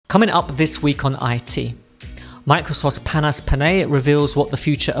Coming up this week on IT, Microsoft's Panos Panay reveals what the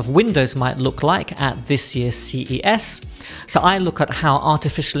future of Windows might look like at this year's CES. So I look at how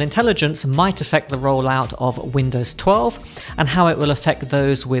artificial intelligence might affect the rollout of Windows 12 and how it will affect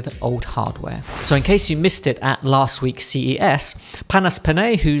those with old hardware. So in case you missed it at last week's CES, Panos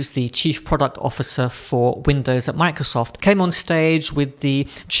Panay, who's the Chief Product Officer for Windows at Microsoft, came on stage with the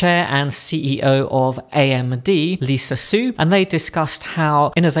Chair and CEO of AMD, Lisa Su, and they discussed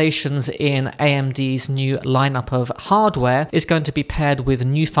how innovations in AMD's new lineup of hardware is going to be paired with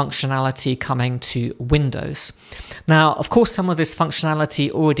new functionality coming to Windows. Now, of course, some of this functionality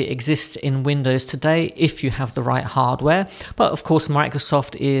already exists in Windows today if you have the right hardware, but of course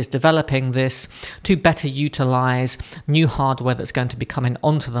Microsoft is developing this to better utilize new hardware that's going to be coming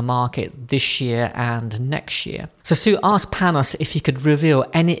onto the market this year and next year. So Sue asked Panos if he could reveal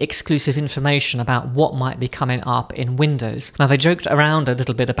any exclusive information about what might be coming up in Windows. Now, they joked around a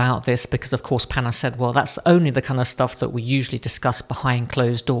little bit about this because of course Panos said, well, that's only the kind of stuff that we usually discuss behind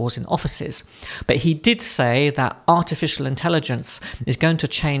closed doors in offices. But he did say that artificial intelligence is going to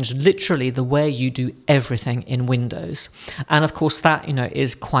change literally the way you do everything in Windows. And of course that,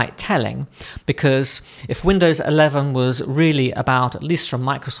 is quite telling, because if Windows 11 was really about, at least from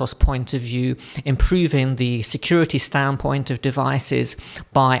Microsoft's point of view, improving the security standpoint of devices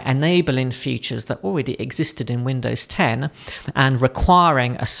by enabling features that already existed in Windows 10 and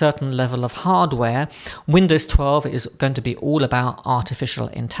requiring a certain level of hardware, Windows 12 is going to be all about artificial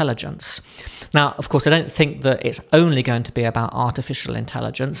intelligence. Now, of course, I don't think that it's only going to be about artificial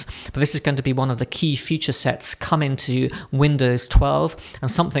intelligence, but this is going to be one of the key feature sets coming to Windows 12 and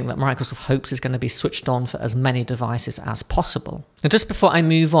something that Microsoft hopes is going to be switched on for as many devices as possible. Now, just before I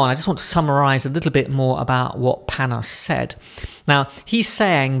move on, I just want to summarize a little bit more about what Panos said. Now, he's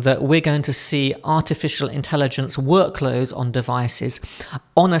saying that we're going to see artificial intelligence workloads on devices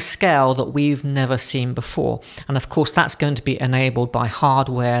on a scale that we've never seen before. And of course, that's going to be enabled by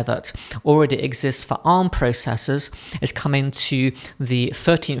hardware that already exists for ARM processors, is coming to the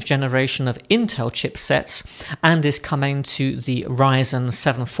 13th generation of Intel chipsets, and is coming to the Ryzen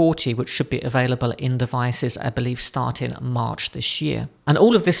 740, which should be available in devices, I believe, starting March this year. And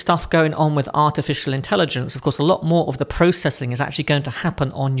all of this stuff going on with artificial intelligence, of course, a lot more of the processing is actually going to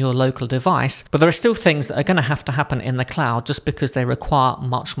happen on your local device, but there are still things that are going to have to happen in the cloud just because they require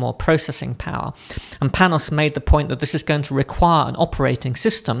much more processing power. And Panos made the point that this is going to require an operating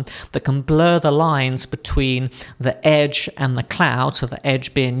system that can blur the lines between the edge and the cloud, so the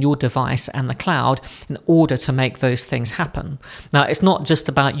edge being your device and the cloud, in order to make those things happen. Now, it's not just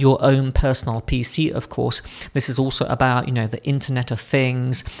about your own personal PC, of course. This is also about, the Internet of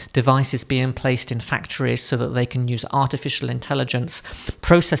Things, devices being placed in factories so that they can use artificial intelligence,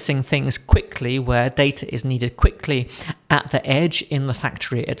 processing things quickly where data is needed quickly at the edge in the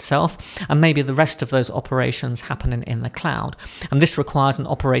factory itself, and maybe the rest of those operations happening in the cloud. And this requires an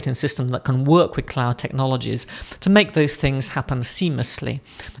operating system that can work with cloud technologies to make those things happen seamlessly.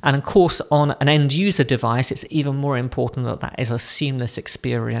 And of course, on an end user device, it's even more important that that is a seamless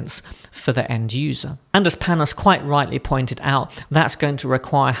experience for the end user. And as Panos quite rightly pointed out, that's going to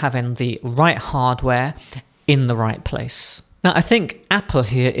require having the right hardware in the right place. Now, I think Apple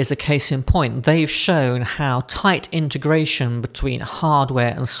here is a case in point. They've shown how tight integration between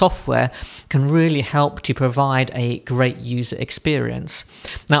hardware and software can really help to provide a great user experience.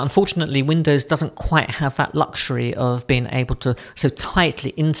 Now, unfortunately, Windows doesn't quite have that luxury of being able to so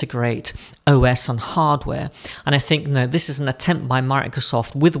tightly integrate OS on hardware. And I think this is an attempt by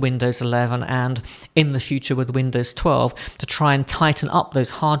Microsoft with Windows 11 and in the future with Windows 12 to try and tighten up those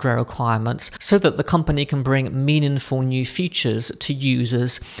hardware requirements so that the company can bring meaningful new features to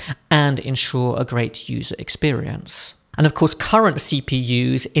users and ensure a great user experience. And of course, current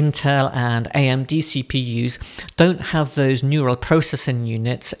CPUs, Intel and AMD CPUs, don't have those neural processing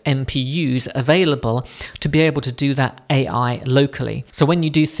units, NPUs, available to be able to do that AI locally. So when you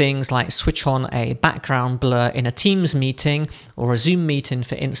do things like switch on a background blur in a Teams meeting or a Zoom meeting,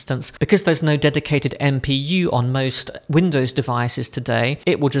 for instance, because there's no dedicated NPU on most Windows devices today,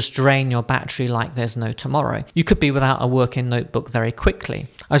 it will just drain your battery like there's no tomorrow. You could be without a working notebook very quickly.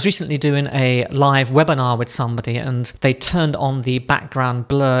 I was recently doing a live webinar with somebody, and they turned on the background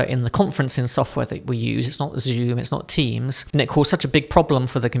blur in the conferencing software that we use. It's not Zoom, it's not Teams. And it caused such a big problem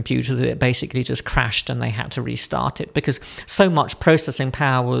for the computer that it basically just crashed and they had to restart it because so much processing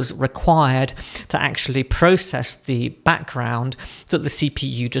power was required to actually process the background that the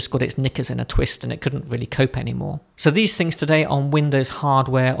CPU just got its knickers in a twist and it couldn't really cope anymore. So these things today on Windows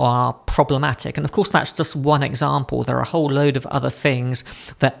hardware are problematic. And of course, that's just one example. There are a whole load of other things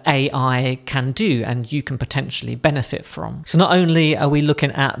that AI can do and you can potentially benefit benefit from. So not only are we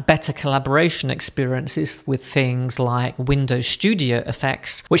looking at better collaboration experiences with things like Windows Studio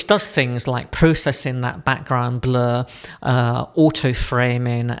effects, which does things like processing that background blur, auto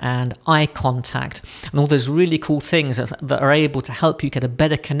framing and eye contact, and all those really cool things that are able to help you get a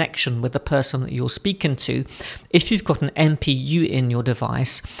better connection with the person that you're speaking to. If you've got an MPU in your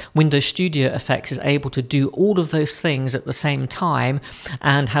device, Windows Studio Effects is able to do all of those things at the same time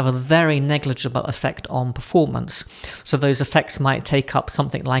and have a very negligible effect on performance. So those effects might take up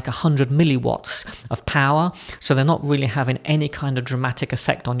something like 100 milliwatts of power, so they're not really having any kind of dramatic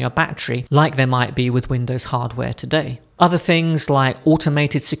effect on your battery like there might be with Windows hardware today. Other things like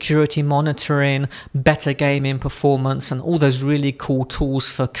automated security monitoring, better gaming performance, and all those really cool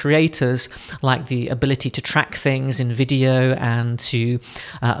tools for creators, like the ability to track things in video and to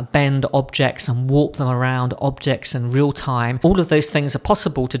bend objects and warp them around objects in real time. All of those things are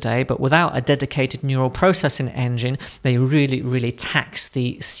possible today, but without a dedicated neural processing engine, they really tax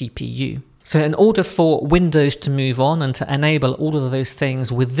the CPU. So in order for Windows to move on and to enable all of those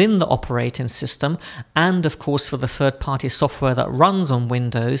things within the operating system, and of course for the third-party software that runs on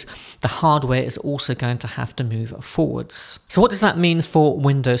Windows, the hardware is also going to have to move forwards. So what does that mean for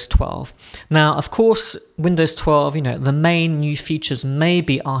Windows 12? Now, of course, Windows 12, the main new features may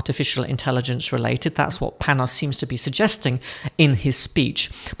be artificial intelligence related. That's what Panos seems to be suggesting in his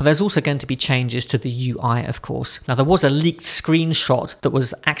speech. But there's also going to be changes to the UI, of course. Now, there was a leaked screenshot that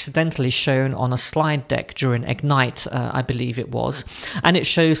was accidentally shown on a slide deck during Ignite, I believe it was, and it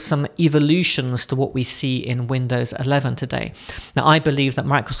shows some evolutions to what we see in Windows 11 today. Now, I believe that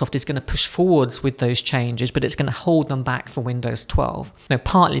Microsoft is going to push forwards with those changes, but it's going to hold them back for Windows 12. Now,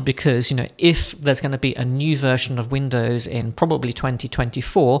 partly because, if there's going to be a new version of Windows in probably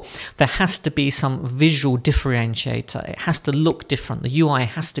 2024, there has to be some visual differentiator. It has to look different. The UI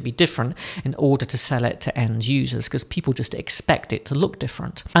has to be different in order to sell it to end users, because people just expect it to look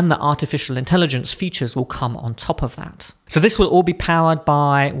different. And the artificial intelligence features will come on top of that. So this will all be powered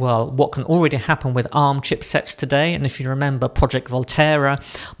by, well, what can already happen with ARM chipsets today. And if you remember Project Volterra,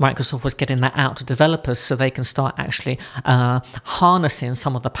 Microsoft was getting that out to developers so they can start actually harnessing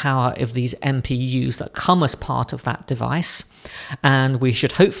some of the power of these MPUs that come as part of that device. And we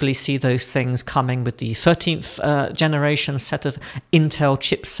should hopefully see those things coming with the 13th generation set of Intel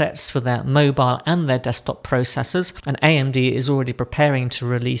chipsets for their mobile and their desktop processors. And AMD is already preparing to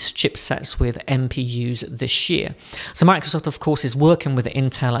release chipsets with MPUs this year. So Microsoft, of course, is working with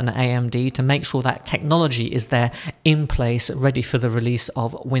Intel and AMD to make sure that technology is there in place, ready for the release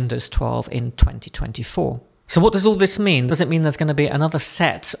of Windows 12 in 2024. So what does all this mean? Does it mean there's going to be another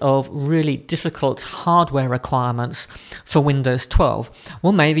set of really difficult hardware requirements for Windows 12?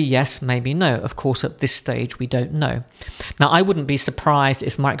 Well, maybe yes, maybe no. Of course, at this stage, we don't know. Now, I wouldn't be surprised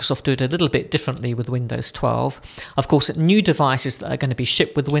if Microsoft do it a little bit differently with Windows 12. Of course, new devices that are going to be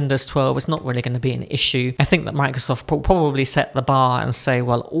shipped with Windows 12 is not really going to be an issue. I think that Microsoft will probably set the bar and say,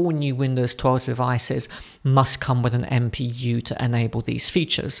 well, all new Windows 12 devices must come with an MPU to enable these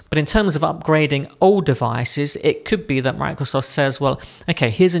features. But in terms of upgrading old devices, it could be that Microsoft says, well, okay,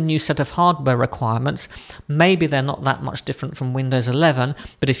 here's a new set of hardware requirements. Maybe they're not that much different from Windows 11,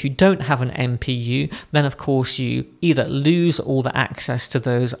 but if you don't have an MPU, then of course you either lose all the access to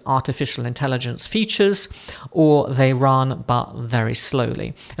those artificial intelligence features, or they run but very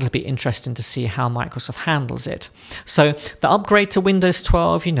slowly. It'll be interesting to see how Microsoft handles it. So the upgrade to Windows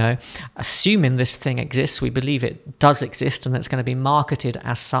 12, assuming this thing exists, we believe it does exist and it's going to be marketed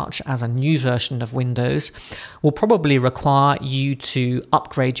as such as a new version of Windows, will probably require you to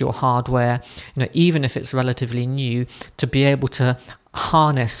upgrade your hardware, even if it's relatively new, to be able to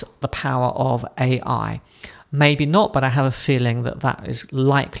harness the power of AI. Maybe not, but I have a feeling that that is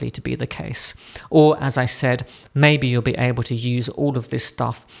likely to be the case. Or, as I said, maybe you'll be able to use all of this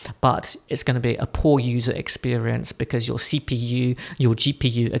stuff, but it's going to be a poor user experience because your CPU, your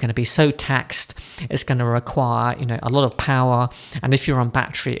GPU are going to be so taxed. It's going to require, a lot of power. And if you're on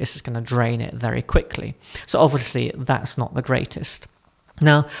battery, it's just going to drain it very quickly. So obviously, that's not the greatest.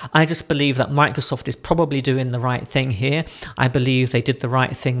 Now, I just believe that Microsoft is probably doing the right thing here. I believe they did the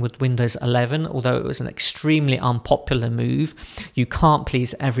right thing with Windows 11, although it was an extremely unpopular move. You can't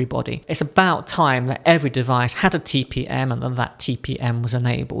please everybody. It's about time that every device had a TPM and then that TPM was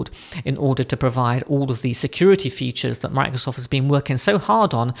enabled in order to provide all of the security features that Microsoft has been working so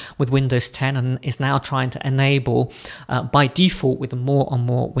hard on with Windows 10 and is now trying to enable by default with more and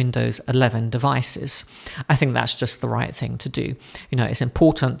more Windows 11 devices. I think that's just the right thing to do. It's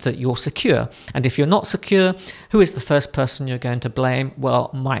important that you're secure. And if you're not secure, who is the first person you're going to blame? Well,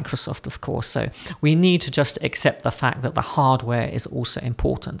 Microsoft, of course. So we need to just accept the fact that the hardware is also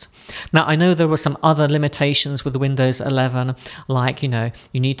important. Now, I know there were some other limitations with Windows 11, like,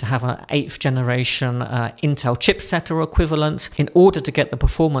 you need to have an 8th generation Intel chipset or equivalent in order to get the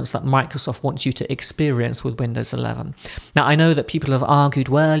performance that Microsoft wants you to experience with Windows 11. Now, I know that people have argued,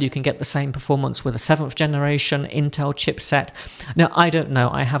 well, you can get the same performance with a 7th generation Intel chipset. Now, I don't know.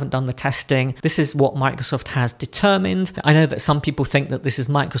 I haven't done the testing. This is what Microsoft has determined. I know that some people think that this is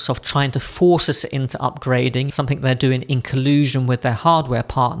Microsoft trying to force us into upgrading, something they're doing in collusion with their hardware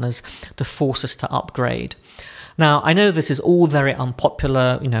partners to force us to upgrade. Now, I know this is all very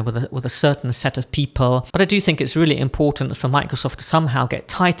unpopular, with a certain set of people, but I do think it's really important for Microsoft to somehow get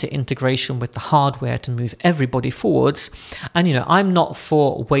tighter integration with the hardware to move everybody forwards. And, I'm not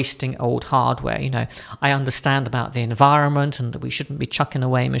for wasting old hardware. I understand about the environment and that we shouldn't be chucking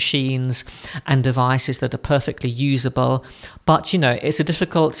away machines and devices that are perfectly usable. But, it's a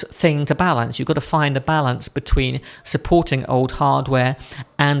difficult thing to balance. You've got to find a balance between supporting old hardware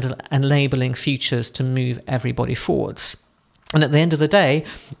and enabling features to move everybody forwards. And at the end of the day,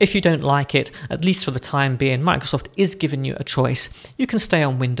 if you don't like it, at least for the time being, Microsoft is giving you a choice. You can stay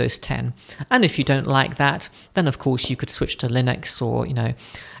on Windows 10. And if you don't like that, then of course you could switch to Linux or,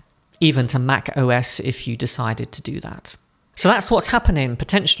 even to Mac OS if you decided to do that. So that's what's happening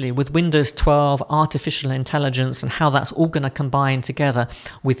potentially with Windows 12, artificial intelligence, and how that's all going to combine together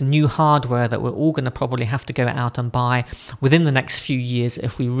with new hardware that we're all going to probably have to go out and buy within the next few years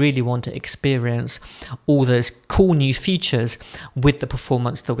if we really want to experience all those cool new features with the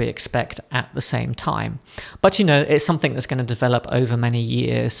performance that we expect at the same time. But it's something that's going to develop over many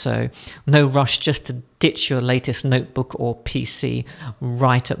years, so no rush just to ditch your latest notebook or PC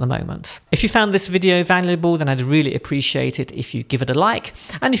right at the moment. If you found this video valuable, then I'd really appreciate it if you give it a like.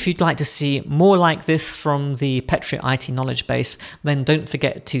 And if you'd like to see more like this from the Petri IT Knowledge Base, then don't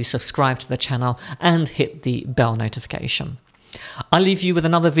forget to subscribe to the channel and hit the bell notification. I'll leave you with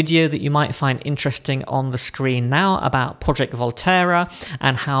another video that you might find interesting on the screen now about Project Volterra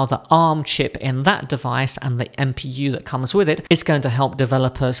and how the ARM chip in that device and the MPU that comes with it is going to help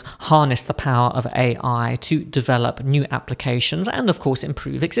developers harness the power of AI to develop new applications and of course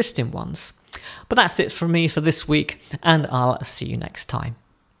improve existing ones. But that's it from me for this week, and I'll see you next time.